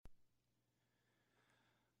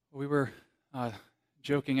We were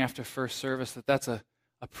joking after first service that that's a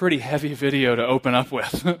pretty heavy video to open up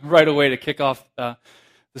with right away to kick off the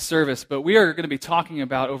service. But we are going to be talking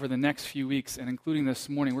about over the next few weeks, and including this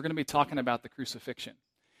morning, we're going to be talking about the crucifixion.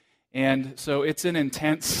 And so it's an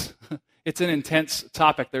intense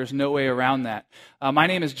topic. There's no way around that. My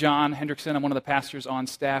name is John Hendrickson. I'm one of the pastors on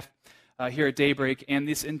staff here at Daybreak. And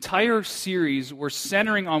this entire series, we're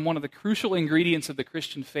centering on one of the crucial ingredients of the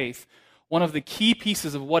Christian faith, one of the key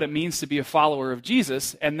pieces of what it means to be a follower of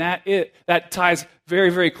Jesus, and that ties very,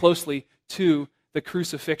 very closely to the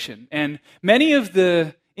crucifixion. And many of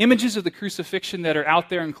the images of the crucifixion that are out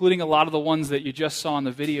there, including a lot of the ones that you just saw on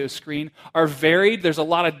the video screen, are varied. There's a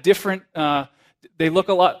lot of different, they look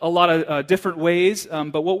a lot of different ways,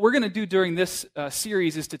 but what we're going to do during this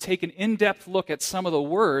series is to take an in-depth look at some of the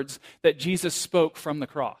words that Jesus spoke from the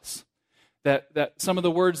cross. That some of the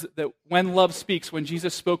words that when love speaks, when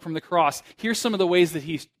Jesus spoke from the cross, here's some of the ways that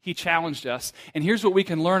he challenged us, and here's what we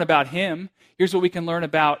can learn about him, here's what we can learn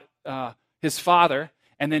about his Father,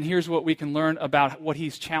 and then here's what we can learn about what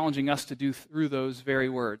he's challenging us to do through those very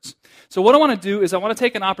words. So what I want to do is I want to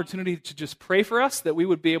take an opportunity to just pray for us, that we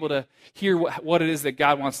would be able to hear what it is that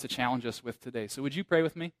God wants to challenge us with today. So would you pray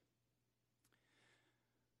with me?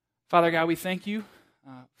 Father God, we thank you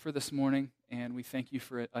for this morning, and we thank you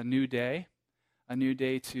for a new day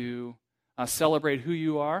to celebrate who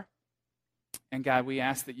you are. And God, we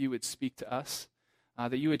ask that you would speak to us,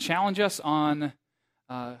 that you would challenge us on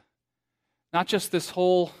not just this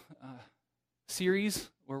whole series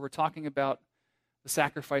where we're talking about the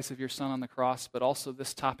sacrifice of your Son on the cross, but also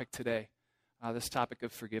this topic today, this topic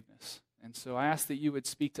of forgiveness. And so I ask that you would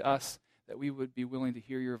speak to us, that we would be willing to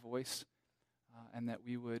hear your voice, and that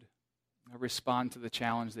we would respond to the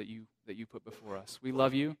challenge that you put before us. We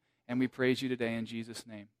love you, and we praise you today in Jesus'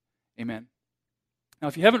 name. Amen. Now,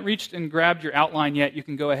 if you haven't reached and grabbed your outline yet, you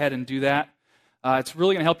can go ahead and do that. It's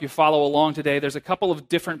really going to help you follow along today. There's a couple of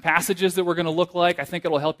different passages that we're going to look like. I think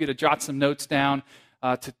it'll help you to jot some notes down,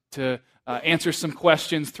 to answer some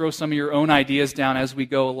questions, throw some of your own ideas down as we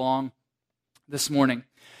go along this morning.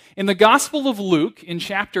 In the Gospel of Luke, in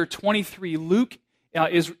chapter 23, Luke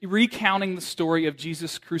is recounting the story of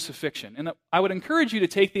Jesus' crucifixion. And I would encourage you to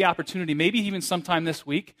take the opportunity, maybe even sometime this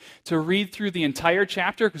week, to read through the entire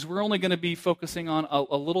chapter, because we're only going to be focusing on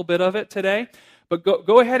a little bit of it today. But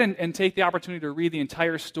go ahead and take the opportunity to read the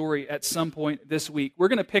entire story at some point this week. We're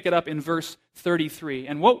going to pick it up in verse 33.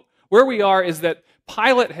 And where we are is that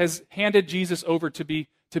Pilate has handed Jesus over to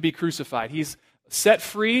be crucified. He's set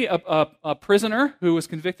free a prisoner who was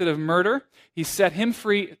convicted of murder. He set him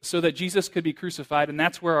free so that Jesus could be crucified, and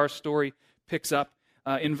that's where our story picks up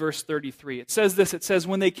in verse 33. It says this, it says,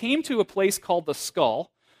 "When they came to a place called the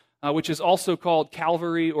Skull, which is also called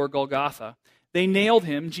Calvary or Golgotha, they nailed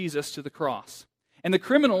him, Jesus, to the cross. And the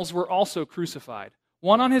criminals were also crucified,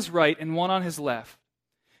 one on his right and one on his left.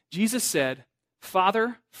 Jesus said,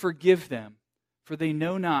 'Father, forgive them, for they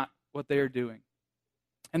know not what they are doing.'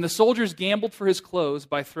 And the soldiers gambled for his clothes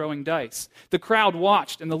by throwing dice. The crowd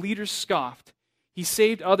watched, and the leaders scoffed. 'He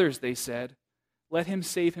saved others,' they said. 'Let him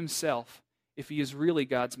save himself, if he is really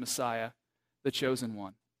God's Messiah, the chosen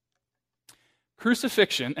one.'"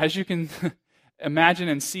 Crucifixion, as you can imagine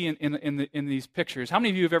and see in these pictures. How many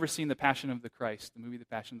of you have ever seen The Passion of the Christ, the movie The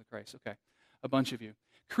Passion of the Christ? Okay, a bunch of you.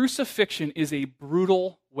 Crucifixion is a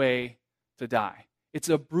brutal way to die. It's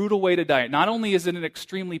a brutal way to die. Not only is it an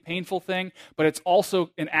extremely painful thing, but it's also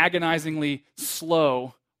an agonizingly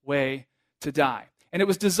slow way to die. And it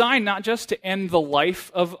was designed not just to end the life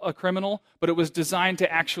of a criminal, but it was designed to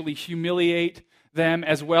actually humiliate them,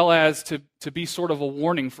 as well as to be sort of a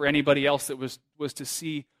warning for anybody else that was to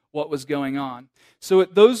see what was going on. So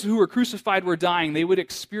those who were crucified were dying. They would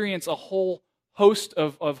experience a whole host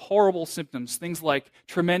of horrible symptoms, things like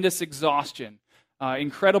tremendous exhaustion,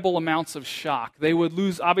 incredible amounts of shock. They would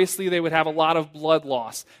obviously they would have a lot of blood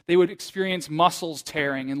loss. They would experience muscles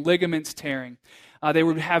tearing and ligaments tearing. They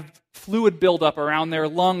would have fluid buildup around their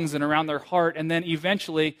lungs and around their heart, and then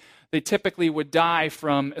eventually they typically would die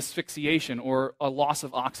from asphyxiation or a loss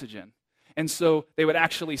of oxygen. And so they would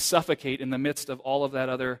actually suffocate in the midst of all of that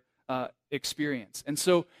other experience. And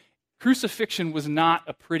so crucifixion was not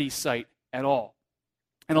a pretty sight at all.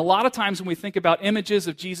 And a lot of times when we think about images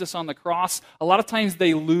of Jesus on the cross, a lot of times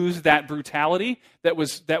they lose that brutality that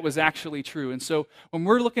was actually true. And so when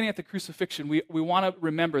we're looking at the crucifixion, we want to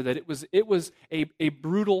remember that it was a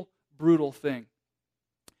brutal, brutal thing.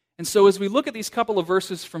 And so as we look at these couple of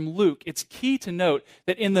verses from Luke, it's key to note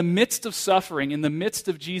that in the midst of suffering, in the midst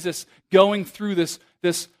of Jesus going through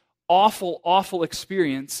this awful, awful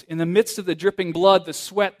experience, in the midst of the dripping blood, the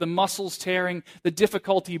sweat, the muscles tearing, the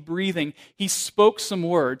difficulty breathing, he spoke some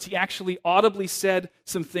words. He actually audibly said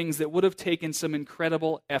some things that would have taken some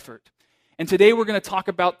incredible effort. And today we're going to talk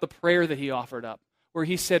about the prayer that he offered up, where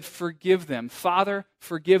he said, "Forgive them. Father,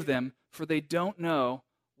 forgive them, for they don't know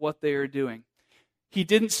what they are doing." He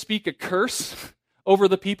didn't speak a curse over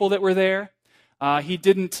the people that were there. He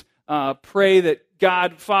didn't pray that,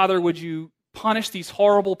 "God, Father, would you punish these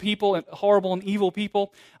horrible people, horrible and evil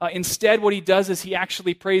people?" Instead, what he does is he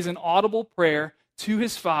actually prays an audible prayer to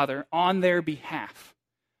his Father on their behalf.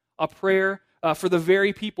 A prayer for the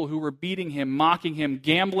very people who were beating him, mocking him,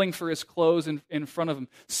 gambling for his clothes in front of him,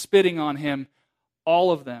 spitting on him,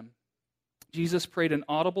 all of them. Jesus prayed an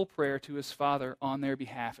audible prayer to his Father on their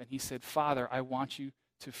behalf, and he said, "Father, I want you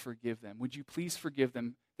to forgive them. Would you please forgive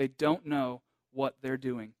them? They don't know what they're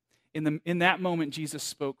doing." In that moment, Jesus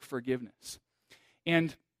spoke forgiveness.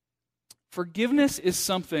 And forgiveness is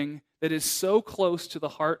something that is so close to the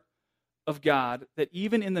heart of God that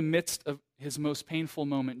even in the midst of his most painful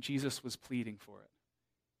moment, Jesus was pleading for it.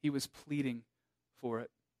 He was pleading for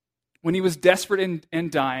it. When he was desperate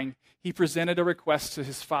and dying, he presented a request to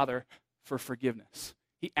his Father for forgiveness.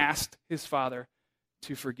 He asked his Father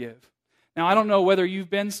to forgive. Now, I don't know whether you've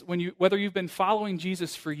been following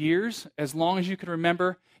Jesus for years, as long as you can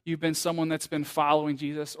remember, you've been someone that's been following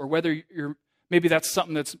Jesus, or whether maybe that's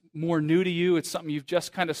something that's more new to you, it's something you've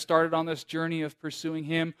just kind of started on this journey of pursuing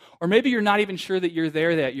him, or maybe you're not even sure that you're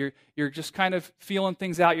there yet. You're just kind of feeling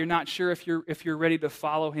things out. You're not sure if you're ready to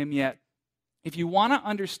follow him yet. If you want to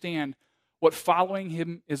understand what following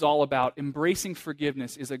him is all about, embracing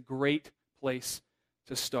forgiveness is a great place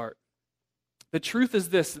to start. The truth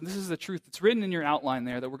is this, and this is the truth that's written in your outline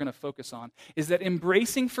there that we're going to focus on, is that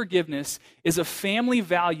embracing forgiveness is a family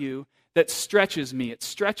value that stretches me. It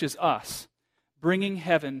stretches us, bringing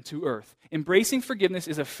heaven to earth. Embracing forgiveness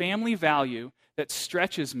is a family value that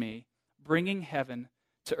stretches me, bringing heaven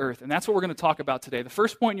to earth. And that's what we're going to talk about today. The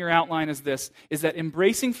first point in your outline is this, is that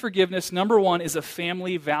embracing forgiveness, number one, is a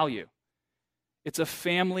family value. It's a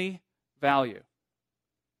family value.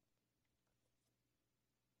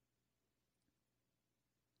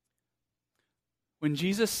 When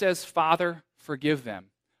Jesus says, "Father, forgive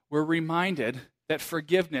them," we're reminded that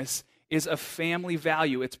forgiveness is a family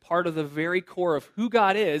value. It's part of the very core of who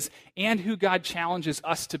God is and who God challenges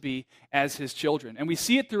us to be as his children. And we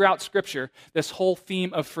see it throughout Scripture, this whole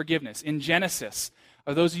theme of forgiveness. In Genesis,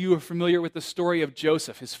 those of you who are familiar with the story of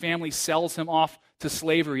Joseph, his family sells him off to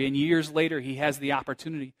slavery, and years later he has the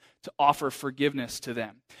opportunity to offer forgiveness to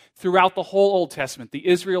them. Throughout the whole Old Testament, the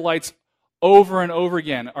Israelites over and over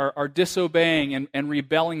again are disobeying and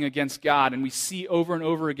rebelling against God, and we see over and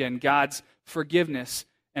over again God's forgiveness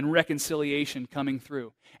and reconciliation coming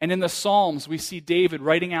through. And in the Psalms, we see David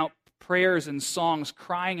writing out prayers and songs,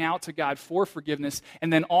 crying out to God for forgiveness,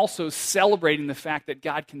 and then also celebrating the fact that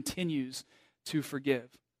God continues to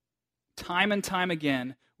forgive. Time and time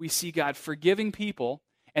again, we see God forgiving people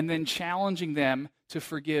and then challenging them to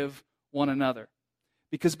forgive one another.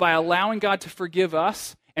 Because by allowing God to forgive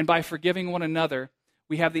us and by forgiving one another,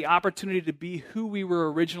 we have the opportunity to be who we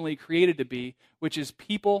were originally created to be, which is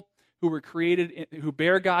people who were created, who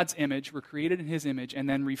bear God's image, were created in his image, and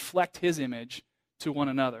then reflect his image to one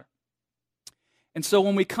another. And so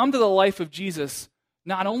when we come to the life of Jesus,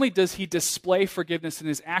 not only does he display forgiveness in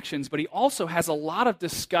his actions, but he also has a lot of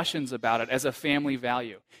discussions about it as a family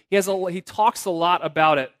value. He talks a lot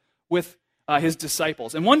about it with his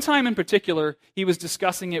disciples. And one time in particular, he was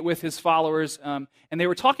discussing it with his followers, and they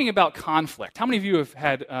were talking about conflict. How many of you have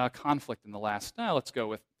had conflict in the last, let's go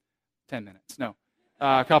with 10 minutes. No,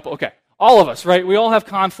 a couple, okay. All of us, right? We all have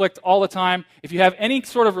conflict all the time. If you have any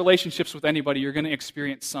sort of relationships with anybody, you're going to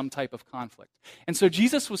experience some type of conflict. And so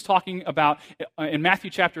Jesus was talking about, in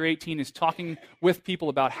Matthew chapter 18, is talking with people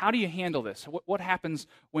about how do you handle this? What happens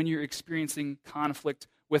when you're experiencing conflict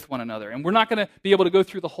with one another? And we're not going to be able to go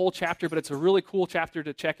through the whole chapter, but it's a really cool chapter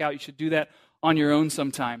to check out. You should do that on your own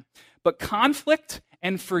sometime. But conflict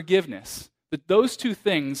and forgiveness, those two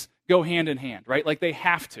things go hand in hand, right? Like they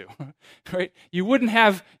have to, right? You wouldn't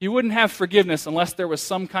have forgiveness unless there was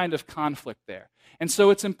some kind of conflict there. And so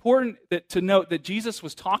it's important to note that Jesus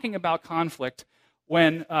was talking about conflict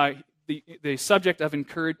when the subject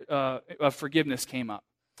of forgiveness came up.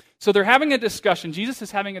 So they're having a discussion. Jesus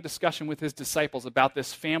is having a discussion with his disciples about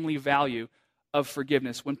this family value of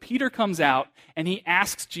forgiveness. When Peter comes out and he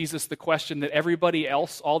asks Jesus the question that everybody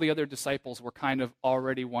else, all the other disciples, were kind of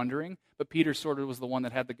already wondering, but Peter sort of was the one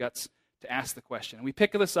that had the guts to ask the question. And we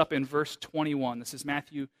pick this up in verse 21. This is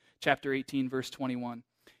Matthew chapter 18, verse 21.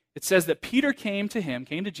 it says that Peter came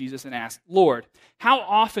to Jesus and asked, "Lord, how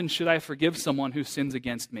often should I forgive someone who sins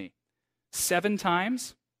against me? 7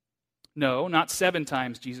 times?" "No, not 7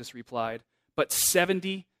 times," Jesus replied, "but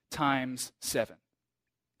 70 times 7."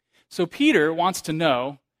 So Peter wants to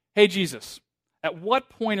know, hey, Jesus, at what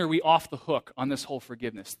point are we off the hook on this whole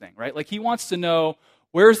forgiveness thing, right? Like he wants to know,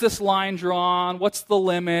 where's this line drawn? What's the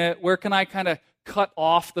limit? Where can I kind of cut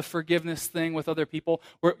off the forgiveness thing with other people?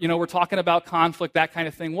 We're talking about conflict, that kind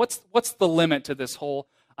of thing. What's the limit to this whole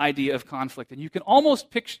idea of conflict? And you can almost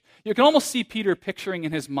see Peter picturing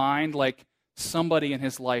in his mind like somebody in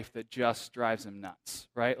his life that just drives him nuts,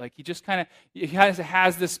 right? Like he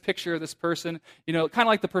has this picture of this person, kind of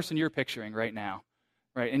like the person you're picturing right now,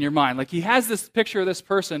 right, in your mind. Like he has this picture of this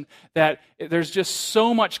person that there's just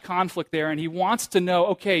so much conflict there, and he wants to know,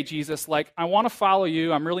 okay, Jesus, like I want to follow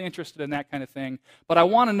you. I'm really interested in that kind of thing, but I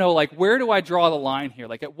want to know, like, where do I draw the line here?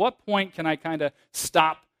 Like at what point can I kind of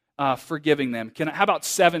stop forgiving them? How about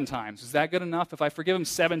 7 times? Is that good enough? If I forgive them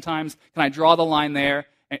 7 times, can I draw the line there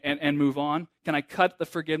and move on? Can I cut the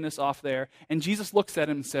forgiveness off there? And Jesus looks at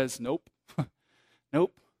him and says, nope.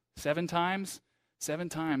 Nope. 7 times? 7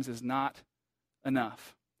 times is not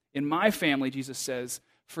enough. In my family, Jesus says,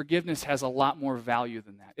 forgiveness has a lot more value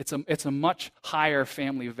than that. It's a much higher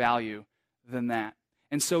family value than that.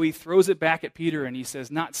 And so he throws it back at Peter and he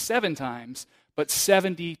says, not 7 times, but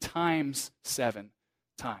 70 times 7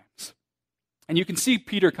 times. And you can see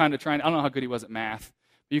Peter kind of trying, I don't know how good he was at math,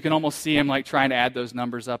 but you can almost see him like trying to add those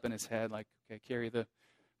numbers up in his head, like, okay,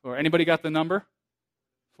 or anybody got the number?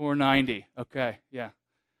 490. Okay, yeah.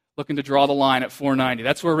 Looking to draw the line at 490.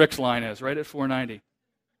 That's where Rick's line is, right at 490.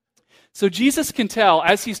 So Jesus can tell,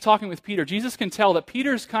 as he's talking with Peter, Jesus can tell that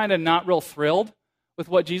Peter's kind of not real thrilled with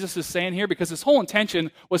what Jesus is saying here, because his whole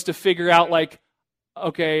intention was to figure out, like,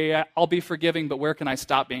 okay, I'll be forgiving, but where can I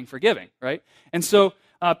stop being forgiving, right? And so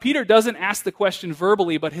Peter doesn't ask the question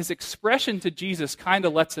verbally, but his expression to Jesus kind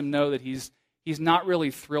of lets him know that he's not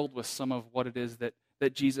really thrilled with some of what it is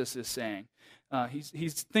that Jesus is saying.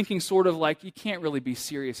 He's thinking sort of like, you can't really be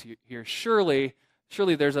serious here. Surely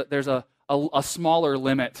there's a smaller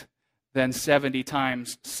limit than 70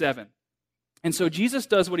 times 7. And so Jesus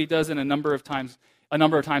does what he does in a number of times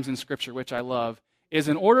in Scripture, which I love, is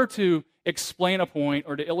in order to explain a point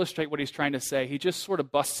or to illustrate what he's trying to say, he just sort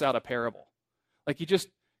of busts out a parable. Like he just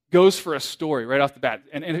goes for a story right off the bat.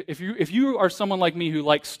 And if you are someone like me who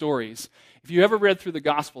likes stories, if you ever read through the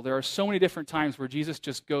gospel, there are so many different times where Jesus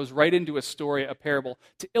just goes right into a story, a parable,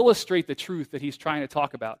 to illustrate the truth that he's trying to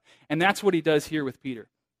talk about. And that's what he does here with Peter.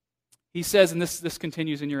 He says, and this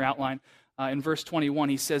continues in your outline, in verse 21,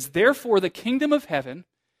 he says, "Therefore the kingdom of heaven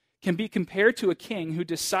can be compared to a king who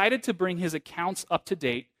decided to bring his accounts up to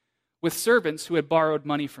date with servants who had borrowed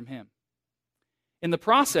money from him. In the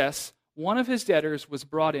process, one of his debtors was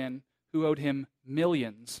brought in who owed him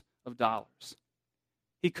millions of dollars.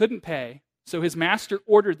 He couldn't pay, so his master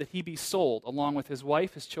ordered that he be sold along with his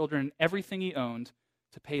wife, his children, and everything he owned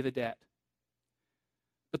to pay the debt.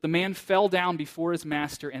 But the man fell down before his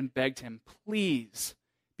master and begged him, 'Please,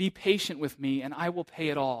 be patient with me, and I will pay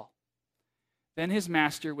it all.' Then his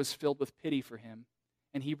master was filled with pity for him,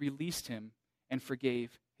 and he released him and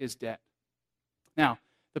forgave his debt." Now,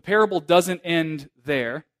 the parable doesn't end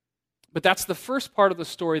there, but that's the first part of the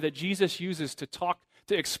story that Jesus uses to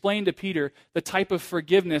explain to Peter the type of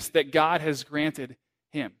forgiveness that God has granted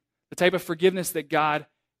him, the type of forgiveness that God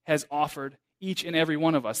has offered each and every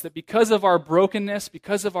one of us. That because of our brokenness,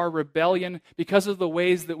 because of our rebellion, because of the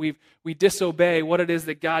ways that we disobey what it is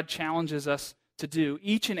that God challenges us to do,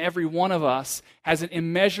 each and every one of us has an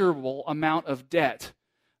immeasurable amount of debt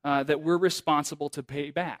that we're responsible to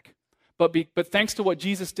pay back. But thanks to what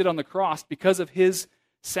Jesus did on the cross, because of his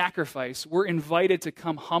sacrifice, we're invited to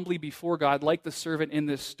come humbly before God like the servant in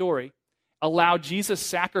this story, allow Jesus'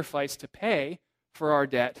 sacrifice to pay for our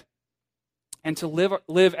debt, and to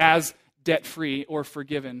live as debt-free or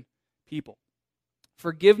forgiven people.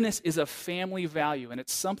 Forgiveness is a family value, and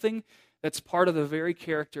it's something that's part of the very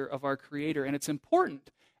character of our Creator. And it's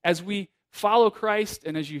important as we follow Christ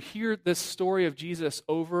and as you hear this story of Jesus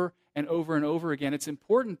over and over and over again, it's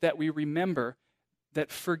important that we remember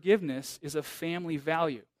that forgiveness is a family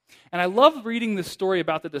value. And I love reading the story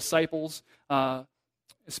about the disciples,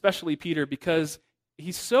 especially Peter, because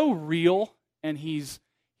he's so real and he's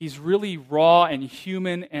really raw and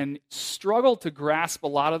human and struggled to grasp a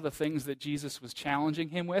lot of the things that Jesus was challenging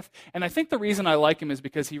him with. And I think the reason I like him is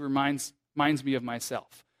because he reminds me of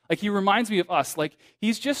myself. Like, he reminds me of us. Like,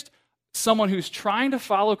 he's just someone who's trying to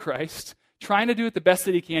follow Christ, trying to do it the best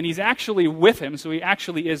that he can. He's actually with him, so he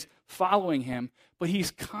actually is following him, but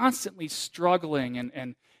he's constantly struggling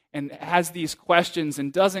and has these questions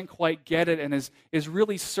and doesn't quite get it and is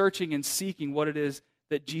really searching and seeking what it is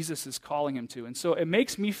that Jesus is calling him to. And so it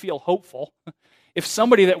makes me feel hopeful if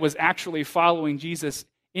somebody that was actually following Jesus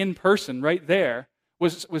in person right there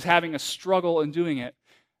was having a struggle in doing it,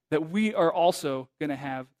 that we are also going to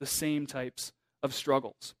have the same types of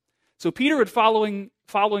struggles. So Peter had been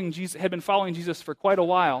following Jesus for quite a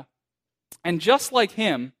while, and just like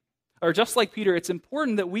him, or just like Peter, it's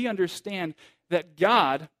important that we understand that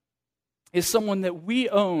God is someone that we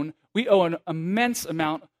owe an immense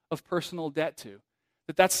amount of personal debt to.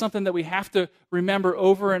 That's something that we have to remember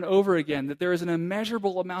over and over again, that there is an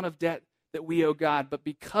immeasurable amount of debt that we owe God, but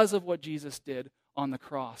because of what Jesus did on the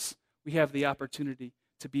cross, we have the opportunity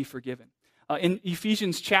to be forgiven. In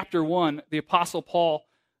Ephesians chapter 1, the Apostle Paul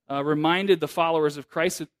reminded the followers of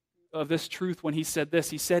Christ of this truth when he said this.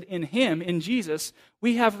 He said, in him, in Jesus,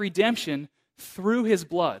 we have redemption through his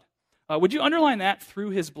blood. Would you underline that, through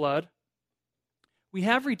his blood? We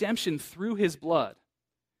have redemption through his blood,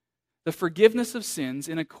 the forgiveness of sins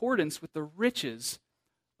in accordance with the riches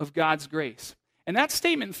of God's grace. And that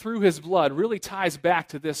statement, through his blood, really ties back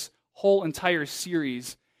to this whole entire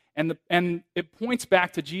series, and it points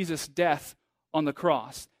back to Jesus' death on the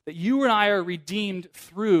cross, that you and I are redeemed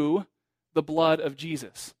through the blood of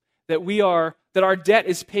Jesus, that our debt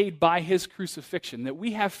is paid by his crucifixion, that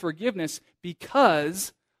we have forgiveness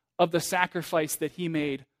because of the sacrifice that he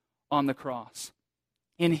made on the cross.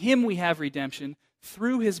 In him we have redemption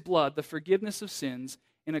through his blood, the forgiveness of sins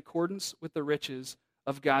in accordance with the riches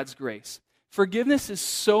of God's grace. Forgiveness is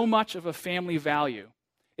so much of a family value.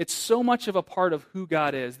 It's so much of a part of who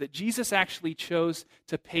God is that Jesus actually chose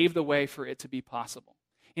to pave the way for it to be possible.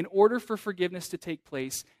 In order for forgiveness to take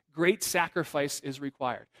place, great sacrifice is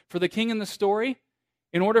required. For the king in the story,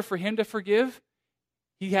 in order for him to forgive,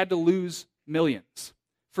 he had to lose millions.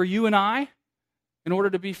 For you and I, in order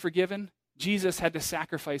to be forgiven, Jesus had to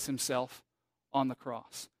sacrifice himself on the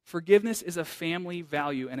cross. Forgiveness is a family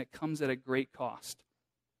value, and it comes at a great cost.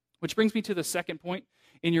 Which brings me to the second point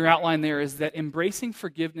in your outline there, is that embracing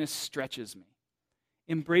forgiveness stretches me.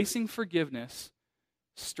 Embracing forgiveness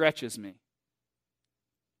stretches me.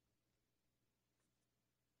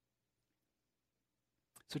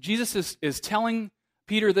 So Jesus is telling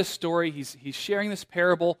Peter this story. He's sharing this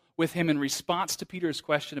parable with him in response to Peter's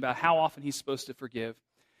question about how often he's supposed to forgive.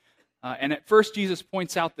 And at first, Jesus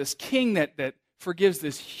points out this king that forgives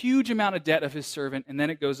this huge amount of debt of his servant, and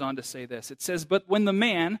then it goes on to say this. It says, but when the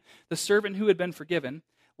man, the servant who had been forgiven,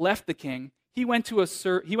 left the king, he went to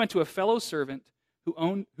a fellow servant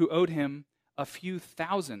who owed him a few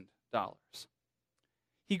 $1,000s.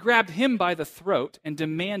 He grabbed him by the throat and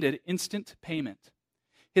demanded instant payment.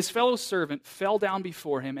 His fellow servant fell down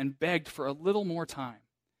before him and begged for a little more time.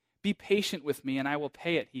 Be patient with me, and I will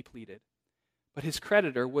pay it, he pleaded. But his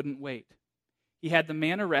creditor wouldn't wait. He had the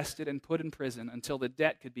man arrested and put in prison until the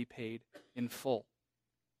debt could be paid in full.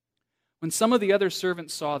 When some of the other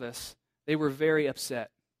servants saw this, they were very upset.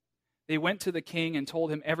 They went to the king and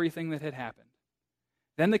told him everything that had happened.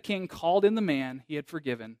 Then the king called in the man he had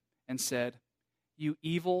forgiven and said, you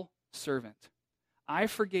evil servant, I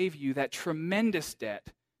forgave you that tremendous debt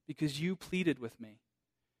because you pleaded with me.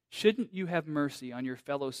 Shouldn't you have mercy on your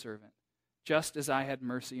fellow servant, just as I had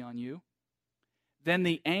mercy on you? Then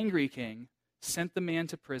the angry king sent the man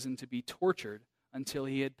to prison to be tortured until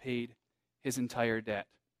he had paid his entire debt.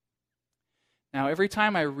 Now, every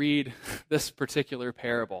time I read this particular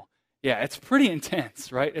parable, it's pretty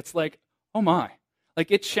intense, right? It's like, oh my.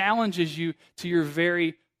 Like, it challenges you to your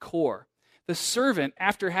very core. The servant,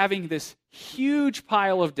 after having this huge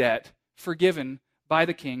pile of debt forgiven by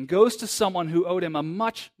the king, goes to someone who owed him a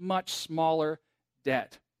much, much smaller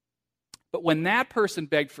debt. But when that person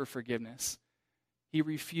begged for forgiveness, he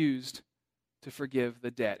refused to forgive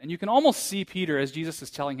the debt. And you can almost see Peter, as Jesus is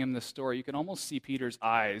telling him this story, you can almost see Peter's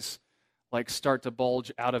eyes like start to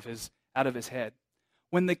bulge out of his head.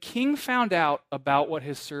 When the king found out about what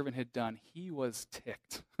his servant had done, he was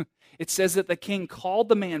ticked. It says that the king called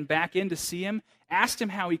the man back in to see him, asked him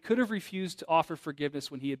how he could have refused to offer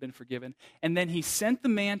forgiveness when he had been forgiven, and then he sent the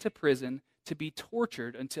man to prison to be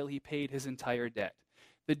tortured until he paid his entire debt.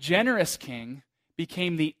 The generous king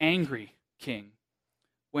became the angry king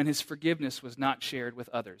when his forgiveness was not shared with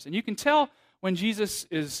others. And you can tell when Jesus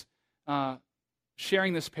is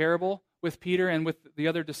sharing this parable with Peter and with the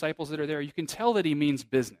other disciples that are there, you can tell that he means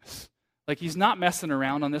business. Like, he's not messing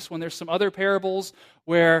around on this one. There's some other parables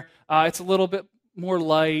where it's a little bit more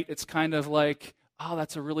light. It's kind of like, oh,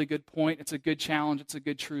 that's a really good point. It's a good challenge. It's a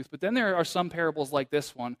good truth. But then there are some parables like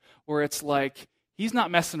this one where it's like, he's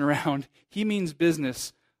not messing around. He means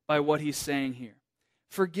business by what he's saying here.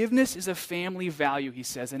 Forgiveness is a family value, he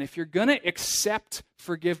says, and if you're going to accept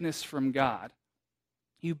forgiveness from God,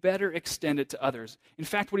 you better extend it to others. In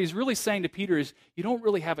fact, what he's really saying to Peter is, you don't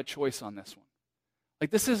really have a choice on this one.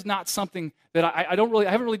 Like, this is not something that I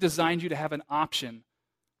haven't really designed you to have an option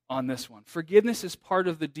on this one. Forgiveness is part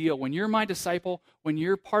of the deal. When you're my disciple, when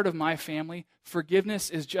you're part of my family, forgiveness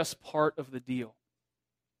is just part of the deal.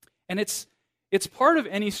 And it's part of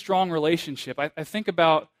any strong relationship. I think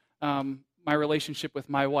about my relationship with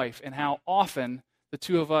my wife and how often the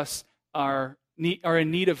two of us are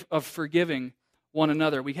in need of forgiving one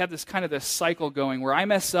another. We have this cycle going where I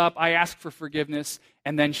mess up, I ask for forgiveness,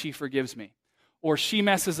 and then she forgives me. Or she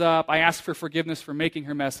messes up, I ask for forgiveness for making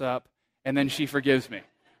her mess up, and then she forgives me.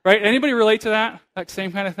 Right? Anybody relate to that? That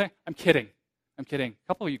same kind of thing? I'm kidding. A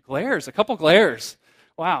couple glares.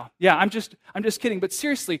 Wow. Yeah, I'm just kidding. But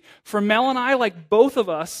seriously, for Mel and I, like both of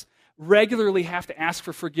us, regularly have to ask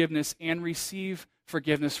for forgiveness and receive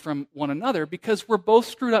forgiveness from one another because we're both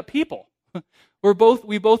screwed up people.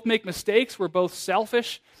 We both make mistakes. We're both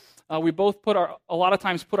selfish. We both a lot of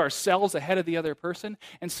times put ourselves ahead of the other person.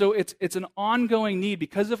 And so it's an ongoing need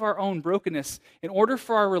because of our own brokenness. In order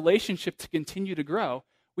for our relationship to continue to grow,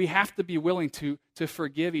 we have to be willing to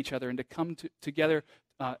forgive each other and to come together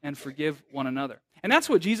and forgive one another. And that's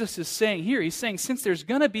what Jesus is saying here. He's saying, since there's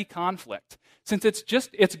going to be conflict, since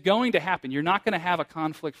it's going to happen, you're not going to have a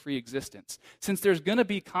conflict-free existence. Since there's going to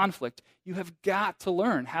be conflict, you have got to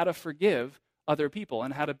learn how to forgive other people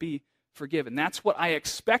and how to be forgiven. That's what I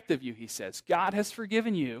expect of you, he says. God has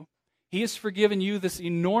forgiven you. He has forgiven you this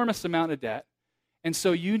enormous amount of debt. And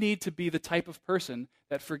so you need to be the type of person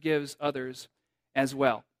that forgives others as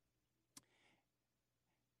well.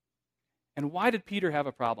 And why did Peter have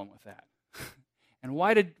a problem with that? And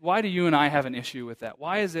why do you and I have an issue with that?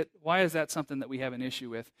 Why is that something that we have an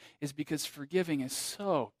issue with? Is because forgiving is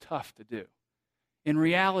so tough to do. In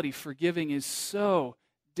reality, forgiving is so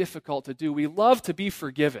difficult to do. We love to be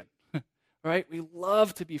forgiven, right? We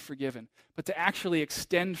love to be forgiven. But to actually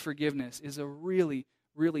extend forgiveness is a really,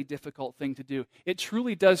 really difficult thing to do. It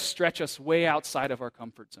truly does stretch us way outside of our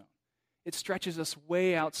comfort zone. It stretches us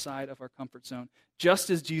way outside of our comfort zone,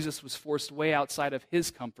 just as Jesus was forced way outside of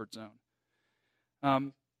his comfort zone.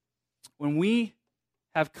 When we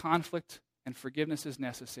have conflict and forgiveness is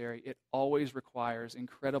necessary, it always requires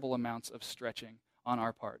incredible amounts of stretching on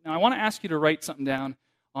our part. Now, I want to ask you to write something down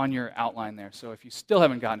on your outline there. So if you still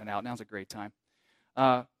haven't gotten it out, now's a great time.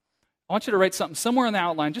 I want you to write something somewhere in the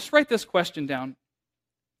outline. Just write this question down.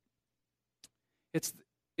 It's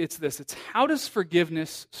this. It's, how does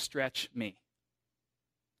forgiveness stretch me?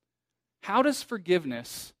 How does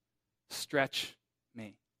forgiveness stretch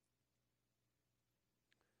me?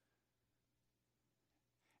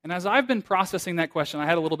 And as I've been processing that question, I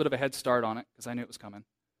had a little bit of a head start on it because I knew it was coming.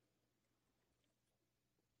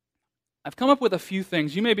 I've come up with a few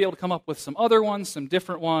things. You may be able to come up with some other ones, some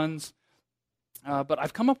different ones, but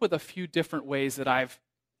I've come up with a few different ways that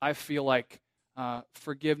I feel like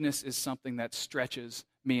forgiveness is something that stretches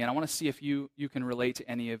me, and I want to see if you can relate to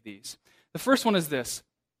any of these. The first one is this.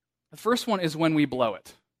 The first one is when we blow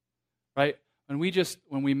it, right? When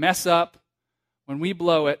we mess up, when we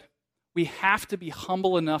blow it, we have to be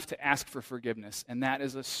humble enough to ask for forgiveness, and that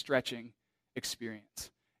is a stretching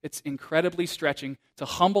experience. It's incredibly stretching to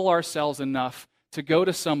humble ourselves enough to go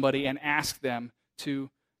to somebody and ask them to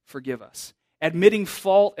forgive us. Admitting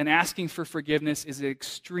fault and asking for forgiveness is an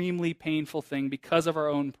extremely painful thing because of our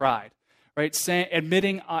own pride. Right?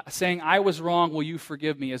 Saying, I was wrong, will you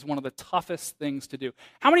forgive me, is one of the toughest things to do.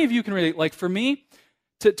 How many of you can really, like for me,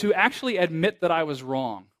 to actually admit that I was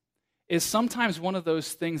wrong is sometimes one of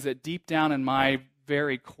those things that deep down in my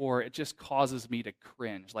very core, it just causes me to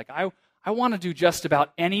cringe. Like I want to do just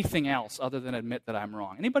about anything else other than admit that I'm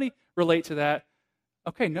wrong. Anybody relate to that?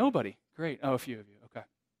 Okay, nobody. Great. Oh, a few of you. Okay.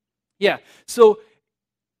 Yeah, so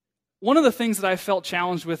one of the things that I felt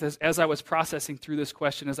challenged with as I was processing through this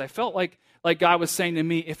question is I felt like God was saying to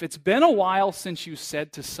me, if it's been a while since you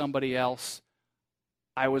said to somebody else,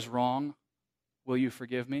 I was wrong, will you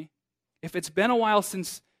forgive me? If it's been a while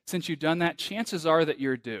since you've done that, chances are that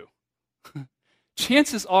you're due.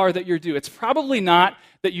 Chances are that you're due. It's probably not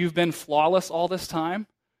that you've been flawless all this time,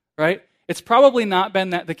 right? It's probably not been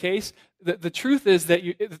that the case. The truth is that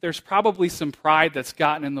there's probably some pride that's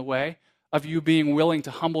gotten in the way of you being willing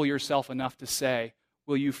to humble yourself enough to say,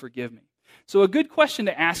 will you forgive me? So a good question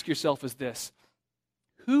to ask yourself is this.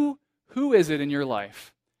 Who is it in your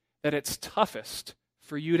life that it's toughest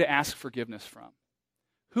for you to ask forgiveness from?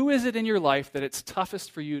 Who is it in your life that it's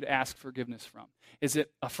toughest for you to ask forgiveness from? Is it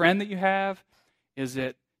a friend that you have? Is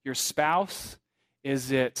it your spouse?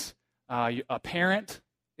 Is it a parent?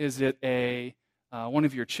 Is it a one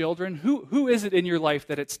of your children? Who is it in your life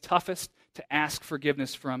that it's toughest to ask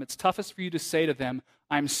forgiveness from? It's toughest for you to say to them,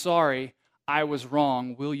 I'm sorry, I was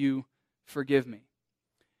wrong, will you forgive me?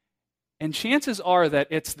 And chances are that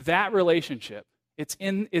it's that relationship, it's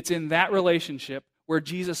in that relationship where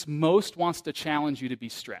Jesus most wants to challenge you to be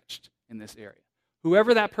stretched in this area.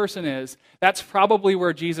 Whoever that person is, that's probably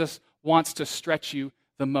where Jesus wants to stretch you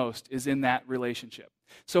the most, is in that relationship.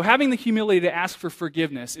 So having the humility to ask for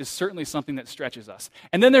forgiveness is certainly something that stretches us.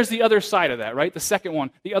 And then there's the other side of that, right? The second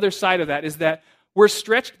one, the other side of that is that we're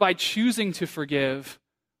stretched by choosing to forgive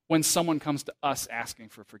when someone comes to us asking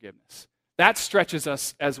for forgiveness. That stretches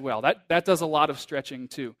us as well. That does a lot of stretching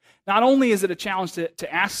too. Not only is it a challenge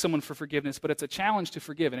to ask someone for forgiveness, but it's a challenge to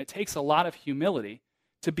forgive. And it takes a lot of humility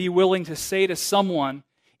to be willing to say to someone,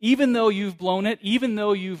 even though you've blown it, even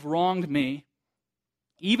though you've wronged me,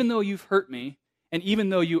 even though you've hurt me, and even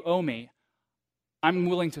though you owe me, I'm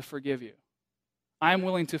willing to forgive you. I'm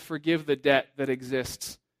willing to forgive the debt that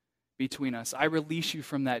exists between us. I release you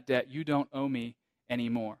from that debt. You don't owe me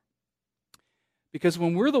anymore. Because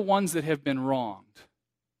when we're the ones that have been wronged,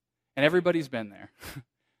 and everybody's been there,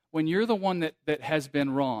 when you're the one that has been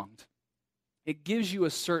wronged, it gives you a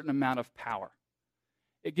certain amount of power.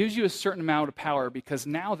 It gives you a certain amount of power because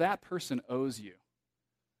now that person owes you,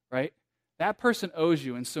 right? That person owes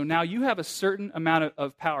you, and so now you have a certain amount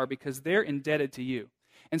of power because they're indebted to you.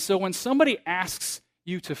 And so when somebody asks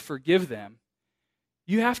you to forgive them,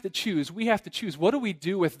 you have to choose, we have to choose, what do we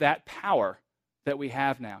do with that power that we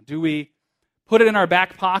have now? Do we put it in our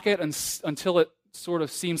back pocket until it sort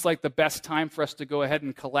of seems like the best time for us to go ahead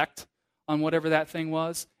and collect on whatever that thing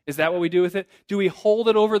was? Is that what we do with it? Do we hold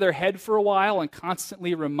it over their head for a while and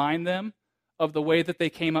constantly remind them of the way that they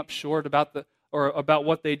came up short about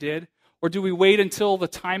what they did? Or do we wait until the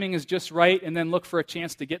timing is just right and then look for a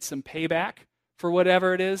chance to get some payback for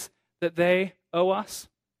whatever it is that they owe us?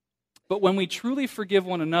 But when we truly forgive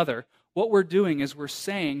one another, what we're doing is we're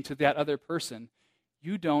saying to that other person,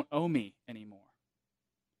 you don't owe me anymore.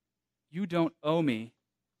 You don't owe me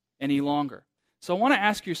any longer. So I want to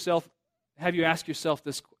have you ask yourself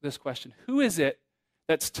this question. Who is it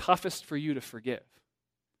that's toughest for you to forgive?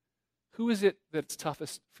 Who is it that's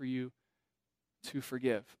toughest for you to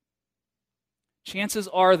forgive? Chances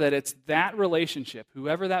are that it's that relationship,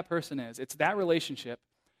 whoever that person is, it's that relationship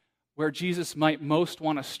where Jesus might most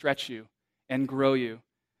want to stretch you and grow you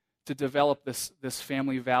to develop this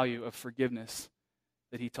family value of forgiveness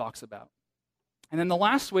that he talks about. And then the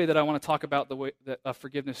last way that I want to talk about the way that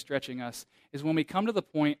forgiveness stretching us is when we come to the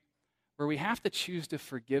point where we have to choose to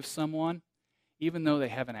forgive someone even though they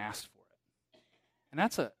haven't asked for it. And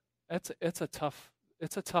it's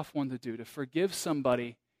a tough one to do, to forgive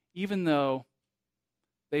somebody even though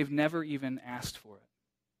they've never even asked for it.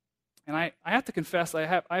 And I have to confess,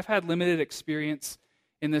 I've had limited experience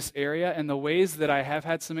in this area, and the ways that I have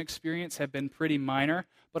had some experience have been pretty minor,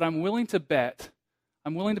 but I'm willing to bet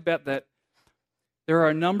that there are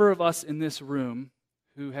a number of us in this room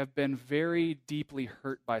who have been very deeply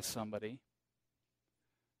hurt by somebody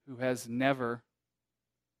who has never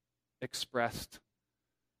expressed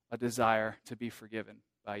a desire to be forgiven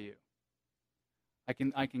by you.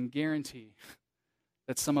 I can guarantee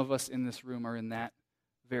that some of us in this room are in that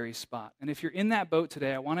very spot. And if you're in that boat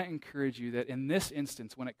today, I want to encourage you that in this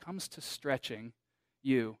instance, when it comes to stretching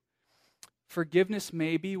you, forgiveness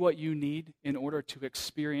may be what you need in order to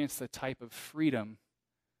experience the type of freedom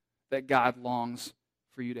that God longs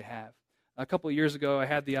for you to have. A couple of years ago, I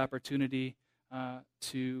had the opportunity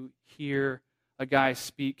to hear a guy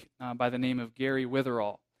speak by the name of Gary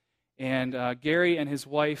Witherall. And Gary and his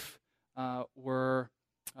wife were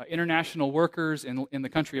international workers in the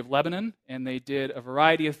country of Lebanon, and they did a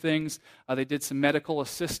variety of things. They did some medical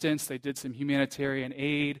assistance, they did some humanitarian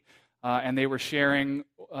aid, and they were sharing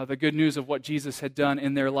the good news of what Jesus had done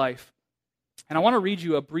in their life. And I want to read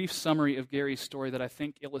you a brief summary of Gary's story that I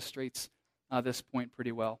think illustrates this point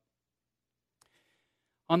pretty well.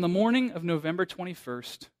 On the morning of November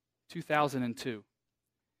 21st, 2002,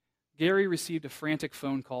 Gary received a frantic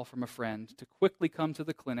phone call from a friend to quickly come to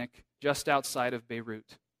the clinic just outside of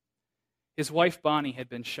Beirut. His wife Bonnie had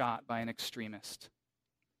been shot by an extremist.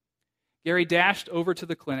 Gary dashed over to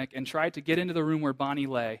the clinic and tried to get into the room where Bonnie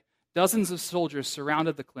lay. Dozens of soldiers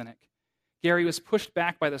surrounded the clinic. Gary was pushed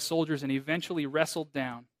back by the soldiers and eventually wrestled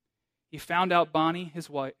down. He found out Bonnie, his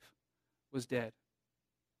wife, was dead.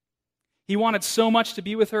 He wanted so much to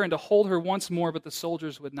be with her and to hold her once more, but the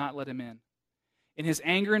soldiers would not let him in. In his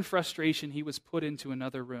anger and frustration, he was put into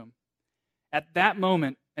another room. At that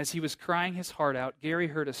moment, as he was crying his heart out, Gary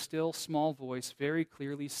heard a still, small voice very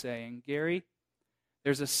clearly saying, "Gary,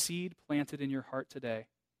 there's a seed planted in your heart today.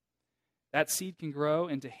 that seed can grow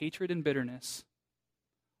into hatred and bitterness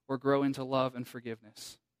or grow into love and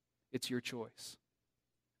forgiveness. It's your choice.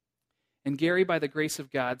 And Gary, by the grace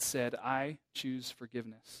of God, said, I choose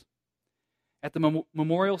forgiveness. At the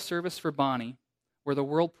memorial service for Bonnie, where the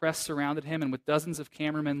world press surrounded him and with dozens of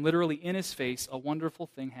cameramen literally in his face, a wonderful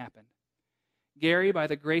thing happened. Gary, by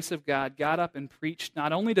the grace of God, got up and preached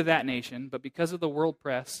not only to that nation, but because of the world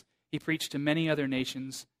press, he preached to many other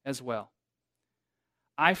nations as well.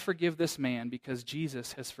 I forgive this man because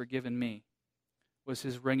Jesus has forgiven me, was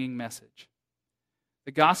his ringing message.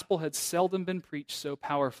 The gospel had seldom been preached so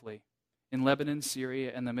powerfully in Lebanon,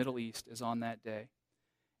 Syria, and the Middle East as on that day.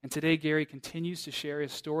 And today, Gary continues to share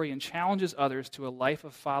his story and challenges others to a life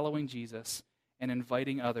of following Jesus and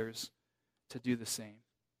inviting others to do the same.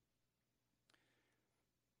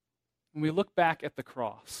 When we look back at the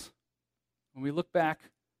cross,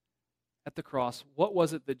 what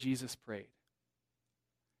was it that Jesus prayed?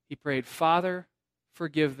 He prayed, Father,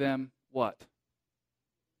 forgive them what?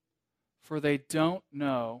 For they don't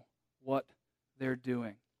know what they're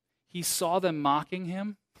doing. He saw them mocking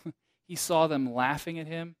him. He saw them laughing at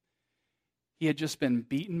him. He had just been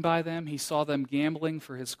beaten by them. He saw them gambling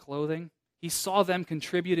for his clothing. He saw them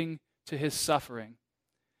contributing to his suffering.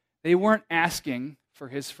 They weren't asking for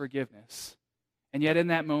his forgiveness. And yet in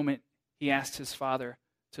that moment, he asked his Father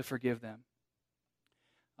to forgive them.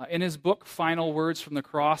 In his book, Final Words from the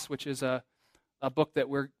Cross, which is a book that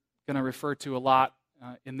we're going to refer to a lot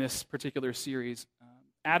in this particular series,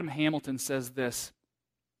 Adam Hamilton says this.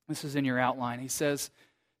 This is in your outline. He says,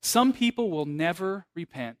 some people will never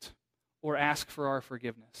repent or ask for our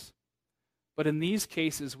forgiveness. But in these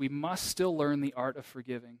cases, we must still learn the art of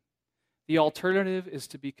forgiving. The alternative is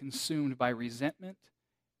to be consumed by resentment,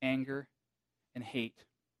 anger, and hate.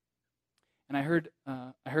 And I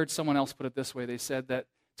heard someone else put it this way. They said that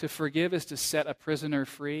to forgive is to set a prisoner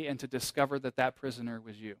free and to discover that that prisoner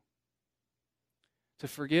was you. To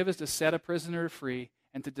forgive is to set a prisoner free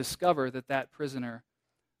and to discover that that prisoner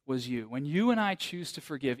was you. When you and I choose to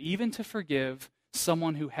forgive, even to forgive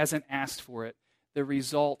someone who hasn't asked for it, the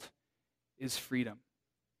result is freedom.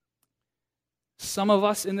 Some of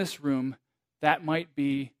us in this room, that might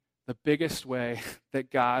be the biggest way that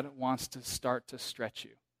God wants to start to stretch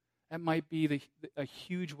you. That might be a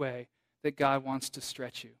huge way that God wants to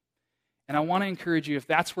stretch you. And I want to encourage you, if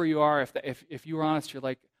that's where you are, if you're honest, you're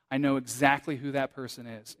like, I know exactly who that person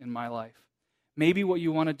is in my life. Maybe what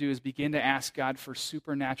you want to do is begin to ask God for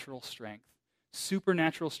supernatural strength.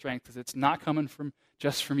 Supernatural strength, because it's not coming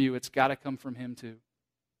just from you. It's got to come from Him too.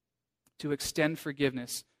 To extend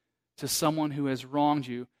forgiveness to someone who has wronged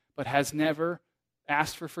you, but has never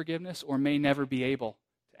asked for forgiveness or may never be able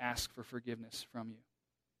to ask for forgiveness from you.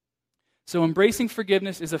 So embracing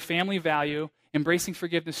forgiveness is a family value. Embracing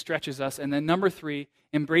forgiveness stretches us. And then number 3,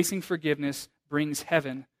 embracing forgiveness brings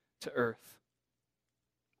heaven to earth.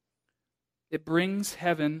 It brings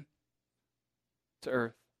heaven to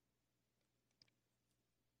earth.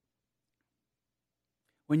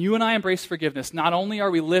 When you and I embrace forgiveness, not only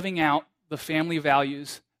are we living out the family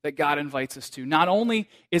values that God invites us to, not only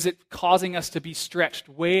is it causing us to be stretched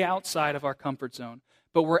way outside of our comfort zone,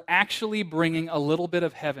 but we're actually bringing a little bit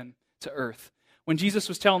of heaven to earth. When Jesus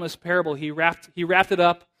was telling this parable, he wrapped it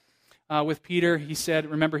up with Peter. He said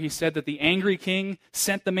that the angry king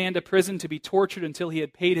sent the man to prison to be tortured until he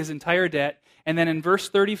had paid his entire debt. And then in verse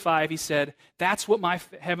 35, he said, that's what my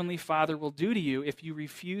heavenly Father will do to you if you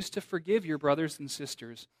refuse to forgive your brothers and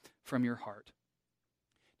sisters from your heart.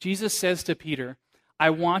 Jesus says to Peter,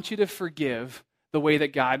 I want you to forgive the way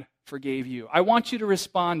that God forgave you. I want you to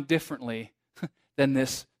respond differently than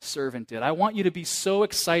this servant did. I want you to be so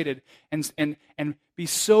excited and be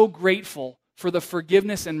so grateful for the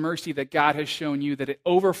forgiveness and mercy that God has shown you that it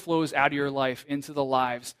overflows out of your life into the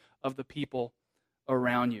lives of the people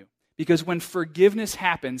around you. Because when forgiveness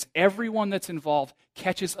happens, everyone that's involved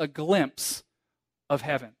catches a glimpse of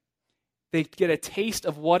heaven. They get a taste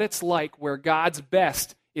of what it's like where God's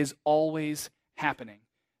best is always happening.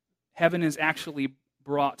 Heaven is actually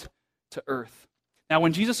brought to earth. Now,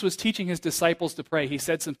 when Jesus was teaching his disciples to pray, he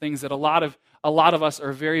said some things that a lot of us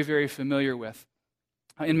are very, very familiar with.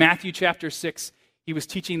 In Matthew chapter 6, he was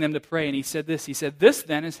teaching them to pray, and he said this. He said, this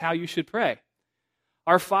then is how you should pray.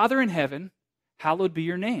 Our Father in heaven, hallowed be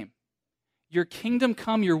your name. Your kingdom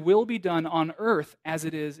come, your will be done on earth as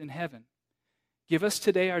it is in heaven. Give us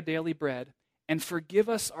today our daily bread, and forgive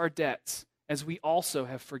us our debts, as we also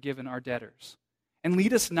have forgiven our debtors. And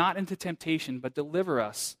lead us not into temptation, but deliver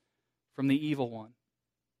us from the evil one.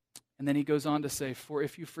 And then he goes on to say, for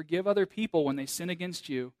if you forgive other people when they sin against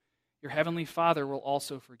you, your heavenly Father will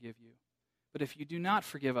also forgive you. But if you do not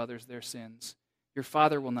forgive others their sins, your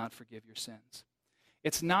Father will not forgive your sins.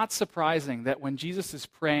 It's not surprising that when Jesus is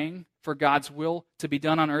praying for God's will to be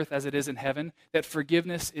done on earth as it is in heaven, that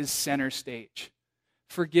forgiveness is center stage.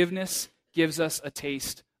 Forgiveness gives us a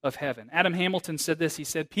taste of heaven. Adam Hamilton said this. He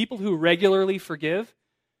said, people who regularly forgive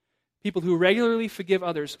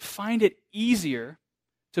others find it easier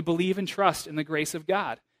to believe and trust in the grace of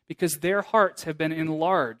God because their hearts have been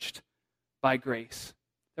enlarged by grace.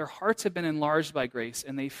 Their hearts have been enlarged by grace,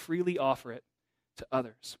 and they freely offer it to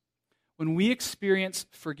others. When we experience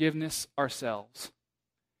forgiveness ourselves,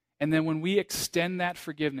 and then when we extend that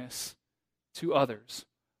forgiveness to others,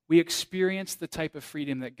 we experience the type of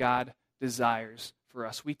freedom that God desires for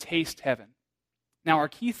us. We taste heaven. Now, our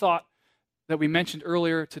key thought that we mentioned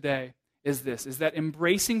earlier today is this, is that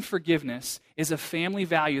embracing forgiveness is a family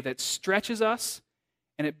value that stretches us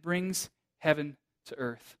and it brings heaven to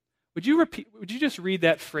earth. Would you just read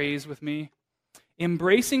that phrase with me?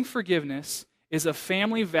 Embracing forgiveness is a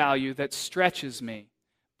family value that stretches me,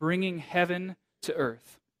 bringing heaven to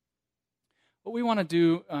earth. What we want to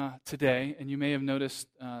do today, and you may have noticed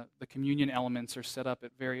the communion elements are set up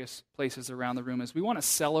at various places around the room, is we want to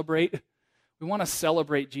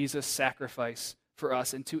celebrate Jesus' sacrifice for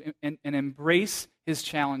us and embrace his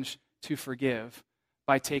challenge to forgive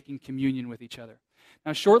by taking communion with each other.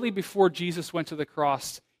 Now, shortly before Jesus went to the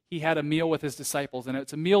cross, he had a meal with his disciples, and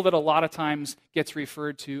it's a meal that a lot of times gets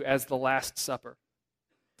referred to as the Last Supper.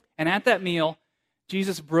 And at that meal,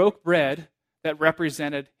 Jesus broke bread that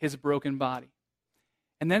represented his broken body.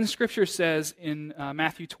 And then Scripture says in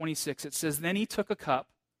Matthew 26, it says, "Then he took a cup,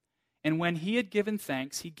 and when he had given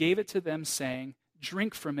thanks, he gave it to them, saying,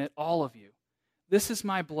 'Drink from it, all of you. This is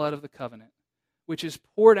my blood of the covenant, which is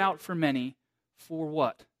poured out for many for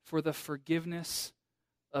what? For the forgiveness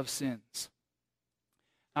of sins.'"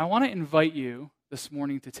 I want to invite you this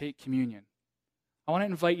morning to take communion. I want to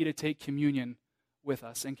invite you to take communion with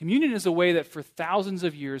us. And communion is a way that for thousands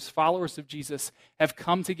of years, followers of Jesus have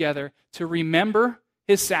come together to remember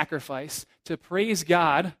his sacrifice, to praise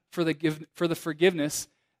God for the forgiveness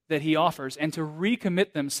that he offers, and to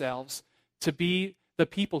recommit themselves to be the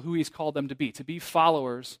people who he's called them to be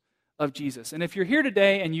followers of Jesus. And if you're here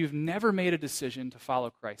today and you've never made a decision to follow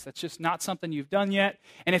Christ, that's just not something you've done yet.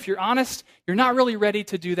 And if you're honest, you're not really ready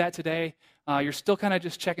to do that today. You're still kind of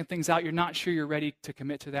just checking things out. You're not sure you're ready to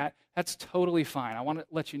commit to that. That's totally fine. I want to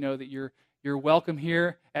let you know that you're welcome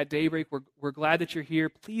here at Daybreak. We're glad that you're here.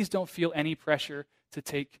 Please don't feel any pressure to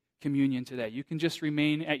take communion today. You can just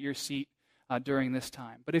remain at your seat during this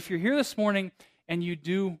time. But if you're here this morning and you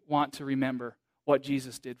do want to remember what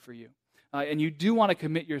Jesus did for you, and you do want to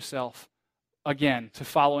commit yourself again to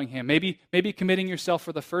following him, maybe committing yourself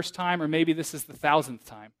for the first time, or maybe this is the 1,000th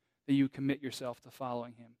time that you commit yourself to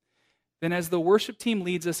following him, then as the worship team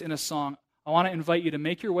leads us in a song, I want to invite you to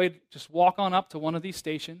make your way, just walk on up to one of these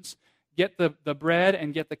stations, get the bread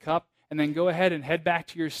and get the cup, and then go ahead and head back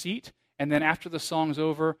to your seat, and then after the song's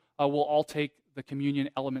over, we'll all take the communion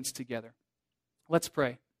elements together. Let's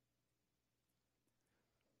pray.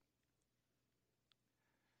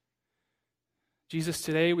 Jesus,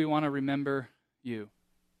 today we want to remember you.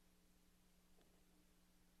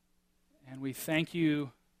 And we thank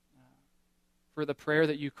you for the prayer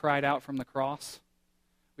that you cried out from the cross.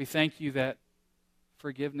 We thank you that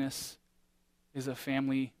forgiveness is a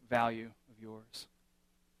family value of yours.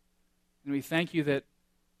 And we thank you that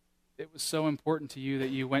it was so important to you that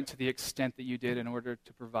you went to the extent that you did in order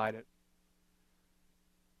to provide it.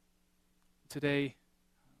 Today,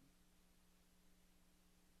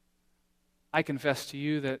 I confess to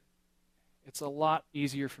you that it's a lot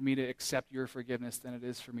easier for me to accept your forgiveness than it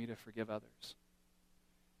is for me to forgive others.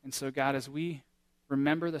 And so, God, as we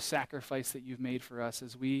remember the sacrifice that you've made for us,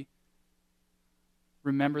 as we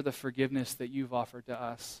remember the forgiveness that you've offered to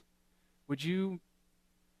us, would you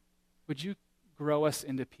grow us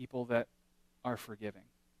into people that are forgiving?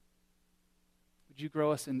 Would you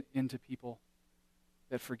grow us into people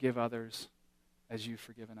that forgive others as you've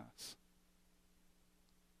forgiven us?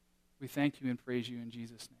 We thank you and praise you in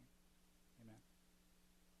Jesus' name. Amen.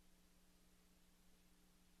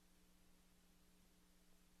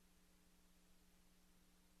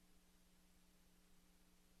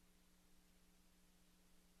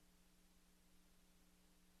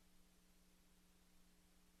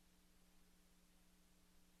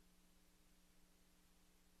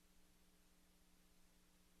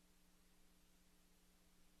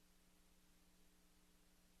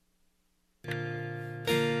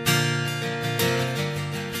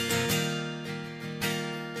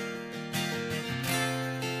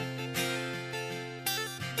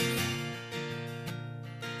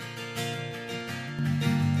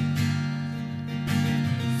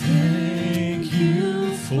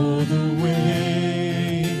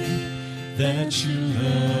 way that you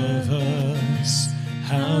love us,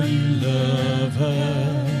 how you love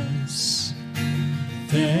us.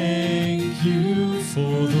 Thank you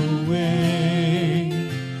for the way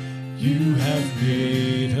you have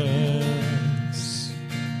made us.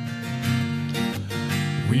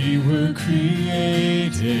 We were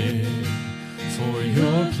created for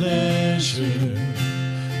your pleasure,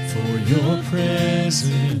 for your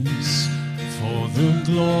presence, for the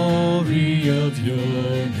glory of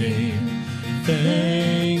your name.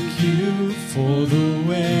 Thank you for the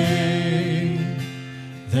way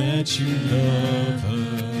that you love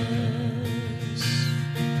us.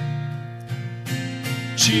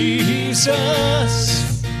 Jesus,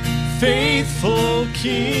 faithful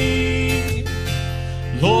King,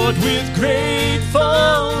 Lord, with grateful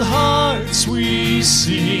hearts we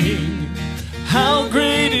sing. How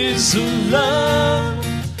great is the love,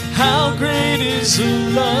 how great is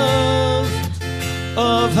the love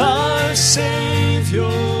of our Savior.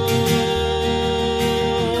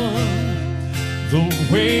 The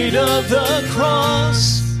weight of the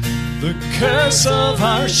cross, the curse of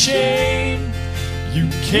our shame, you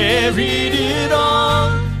carried it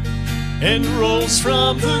all and rose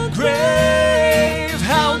from the grave.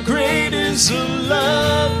 How great is the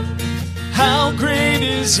love, how great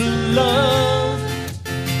is the love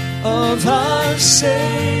of our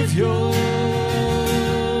Savior,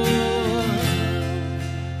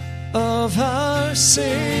 of our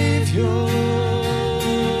Savior.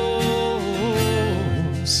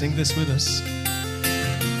 Sing this with us.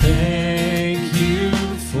 Thank you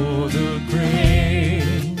for the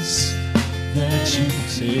grace that you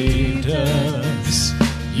saved us,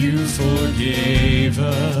 you forgave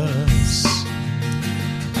us.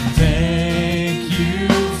 Thank you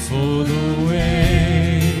for the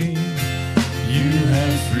way you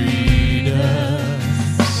have freed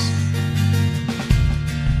us.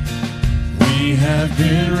 We have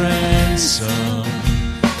been ransomed,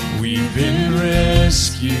 we've been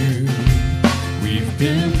rescued, we've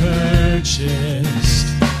been purchased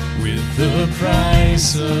with the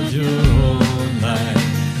price of your own life.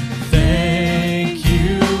 Thank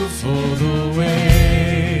you for the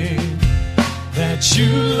way that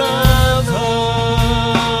you love us.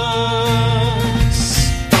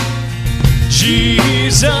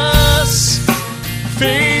 Jesus,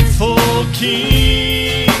 faithful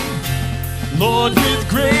King, Lord, with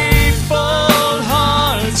grateful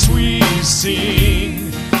hearts we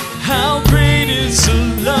sing. How great is the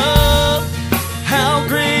love, how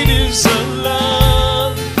great is the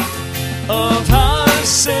love of our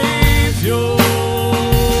Savior.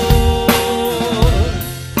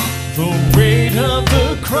 The weight of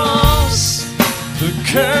the cross, the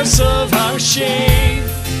curse of our shame,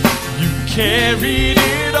 you carried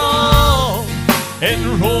it all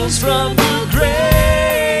and rose from the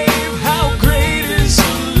grave. How great is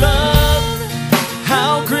the love,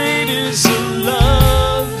 how great is the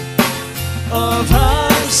love of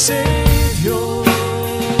our Savior,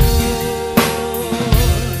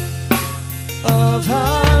 of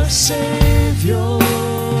our Savior.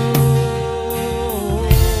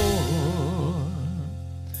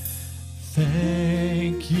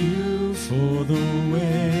 Thank you for the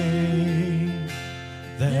way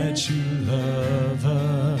that you love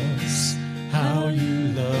us, how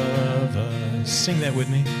you love us. Sing that with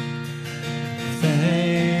me.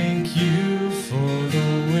 Thank you for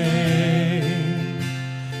the way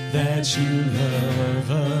that you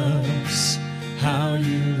love us, how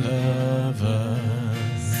you love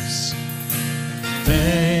us.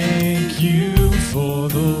 Thank you for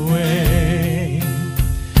the way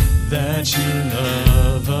that you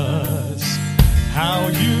love us, how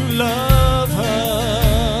you love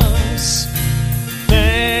us.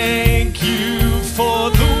 Thank you for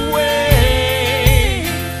the way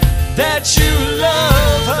that you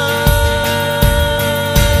love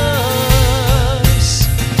us.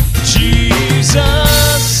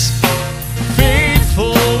 Jesus,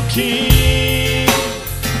 faithful King,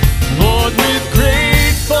 Lord, with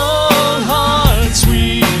grateful hearts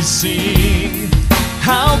we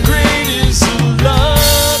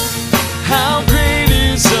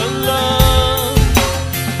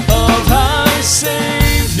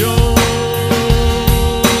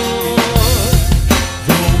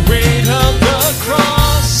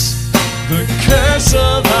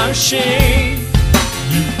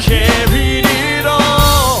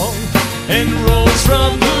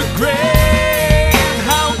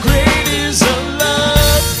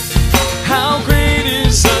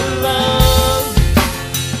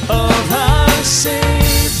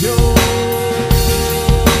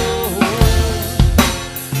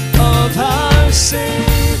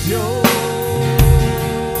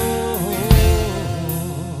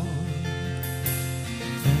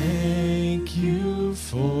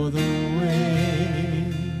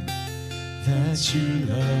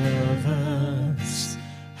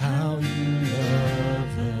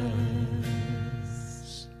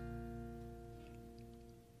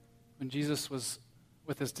When Jesus was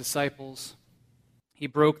with his disciples, he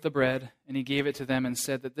broke the bread and he gave it to them and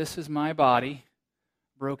said that this is my body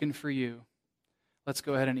broken for you. Let's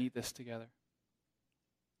go ahead and eat this together.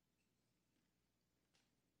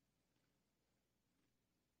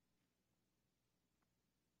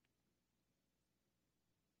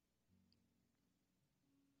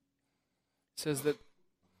 It says that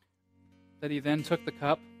he then took the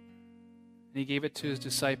cup and he gave it to his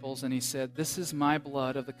disciples and he said, "This is my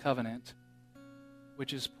blood of the covenant,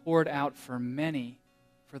 which is poured out for many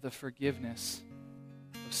for the forgiveness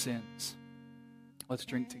of sins." Let's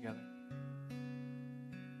drink together.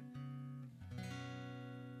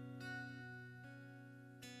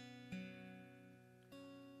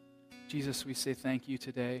 Jesus, we say thank you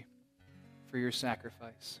today for your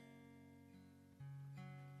sacrifice.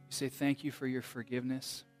 We say thank you for your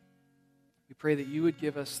forgiveness. We pray that you would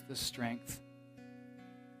give us the strength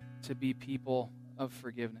to be people of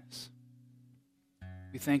forgiveness.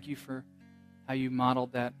 We thank you for how you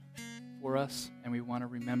modeled that for us, and we want to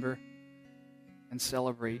remember and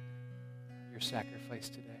celebrate your sacrifice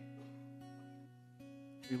today.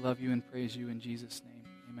 We love you and praise you in Jesus' name.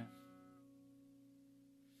 Amen.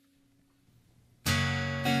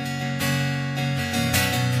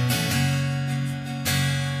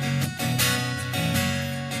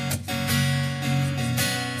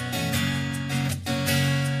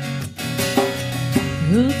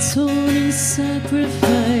 Your atoning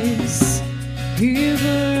sacrifice,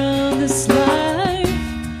 giver of this life,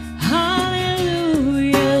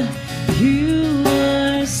 hallelujah, you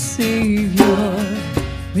are Savior,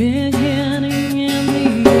 beginning in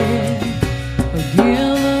the end,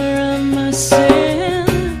 forgiver of my sin,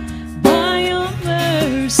 by your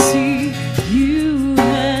mercy you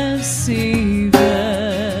have saved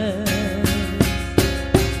us.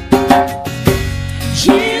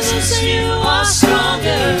 Jesus, you are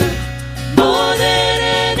stronger, more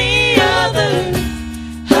than any other.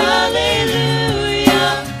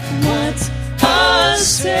 Hallelujah, what a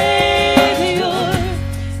Savior.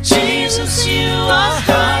 Jesus, you are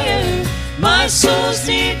higher, my soul's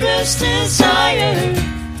deepest desire.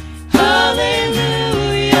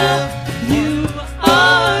 Hallelujah, you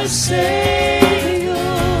are Savior.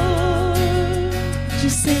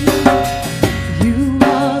 Just say, you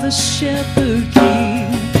are the shepherd king.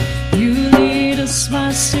 You lead us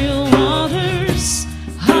by still waters.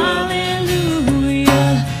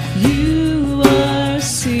 Hallelujah, you are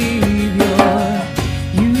Savior.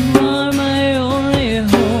 You are my only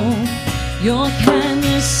hope. Your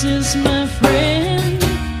kindness is my friend,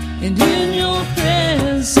 and in your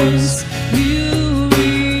presence you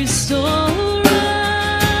restore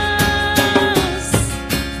us.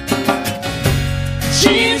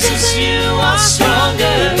 Jesus, you are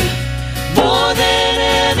stronger, more than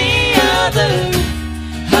any other.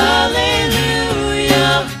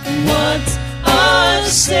 Hallelujah, what a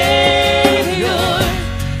Savior.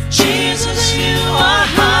 Jesus, you are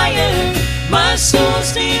higher, my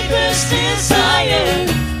soul's deepest desire.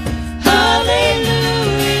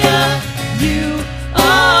 Hallelujah, you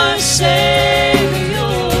are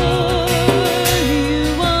Savior.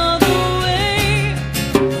 You are the way,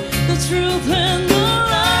 the truth, and the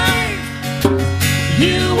life.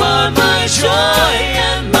 You are my joy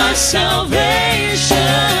and my salvation.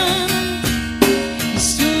 You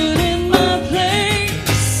stood in my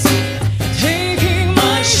place, taking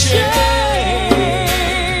my shame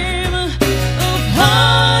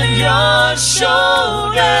upon your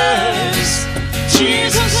shoulders.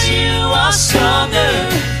 Jesus, you are stronger,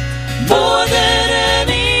 more than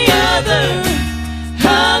any other.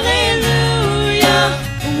 Hallelujah,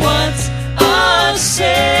 what a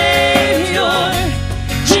Savior.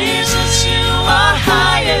 Jesus, you are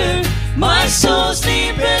higher, my soul's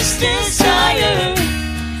deepest desire.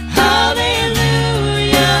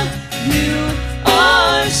 Hallelujah, you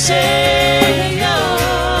are Savior.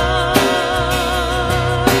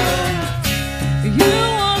 You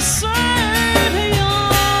are Savior,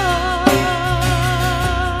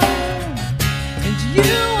 and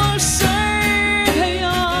you are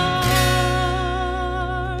Savior.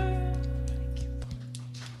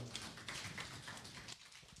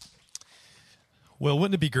 Well,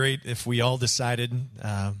 wouldn't it be great if we all decided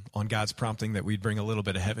on God's prompting that we'd bring a little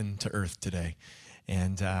bit of heaven to earth today?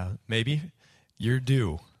 And maybe you're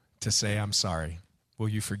due to say, "I'm sorry. Will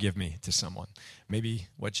you forgive me?" to someone. Maybe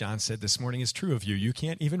what John said this morning is true of you. You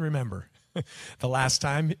can't even remember the last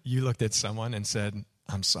time you looked at someone and said,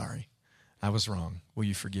 "I'm sorry. I was wrong. Will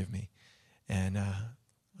you forgive me?" And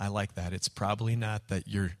I like that. It's probably not that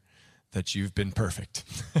you've been perfect.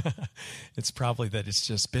 It's probably that it's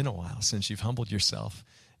just been a while since you've humbled yourself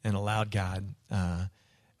and allowed God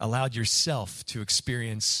allowed yourself to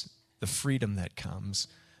experience the freedom that comes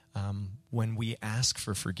when we ask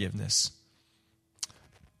for forgiveness.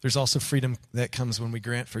 There's also freedom that comes when we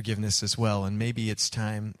grant forgiveness as well, and maybe it's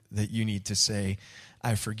time that you need to say,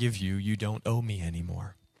 I forgive you, you don't owe me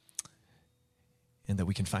anymore. And that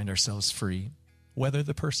we can find ourselves free, whether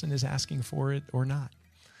the person is asking for it or not.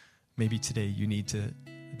 Maybe today you need to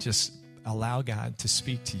just allow God to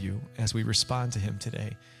speak to you as we respond to him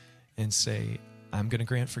today and say, I'm going to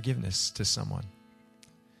grant forgiveness to someone.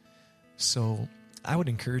 So I would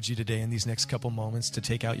encourage you today in these next couple moments to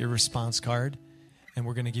take out your response card, and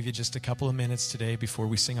we're going to give you just a couple of minutes today before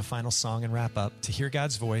we sing a final song and wrap up to hear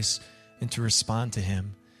God's voice and to respond to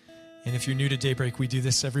him. And if you're new to Daybreak, we do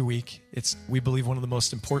this every week. We believe one of the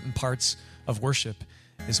most important parts of worship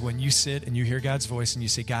is when you sit and you hear God's voice and you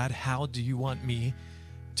say, God, how do you want me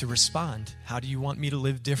to respond? How do you want me to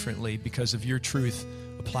live differently because of your truth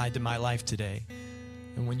applied to my life today?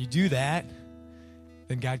 And when you do that,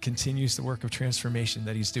 then God continues the work of transformation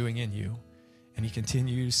that he's doing in you. And he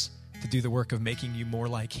continues to do the work of making you more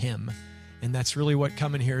like him. And that's really what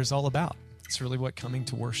coming here is all about. It's really what coming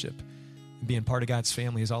to worship and being part of God's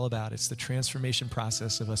family is all about. It's the transformation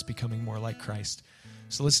process of us becoming more like Christ.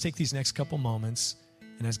 So let's take these next couple moments,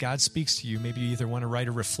 and as God speaks to you, maybe you either want to write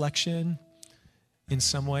a reflection in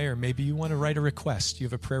some way, or maybe you want to write a request. You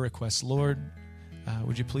have a prayer request. Lord,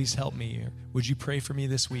 would you please help me? Or would you pray for me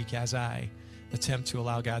this week as I attempt to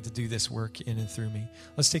allow God to do this work in and through me?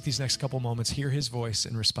 Let's take these next couple moments, hear his voice,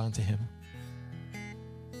 and respond to him.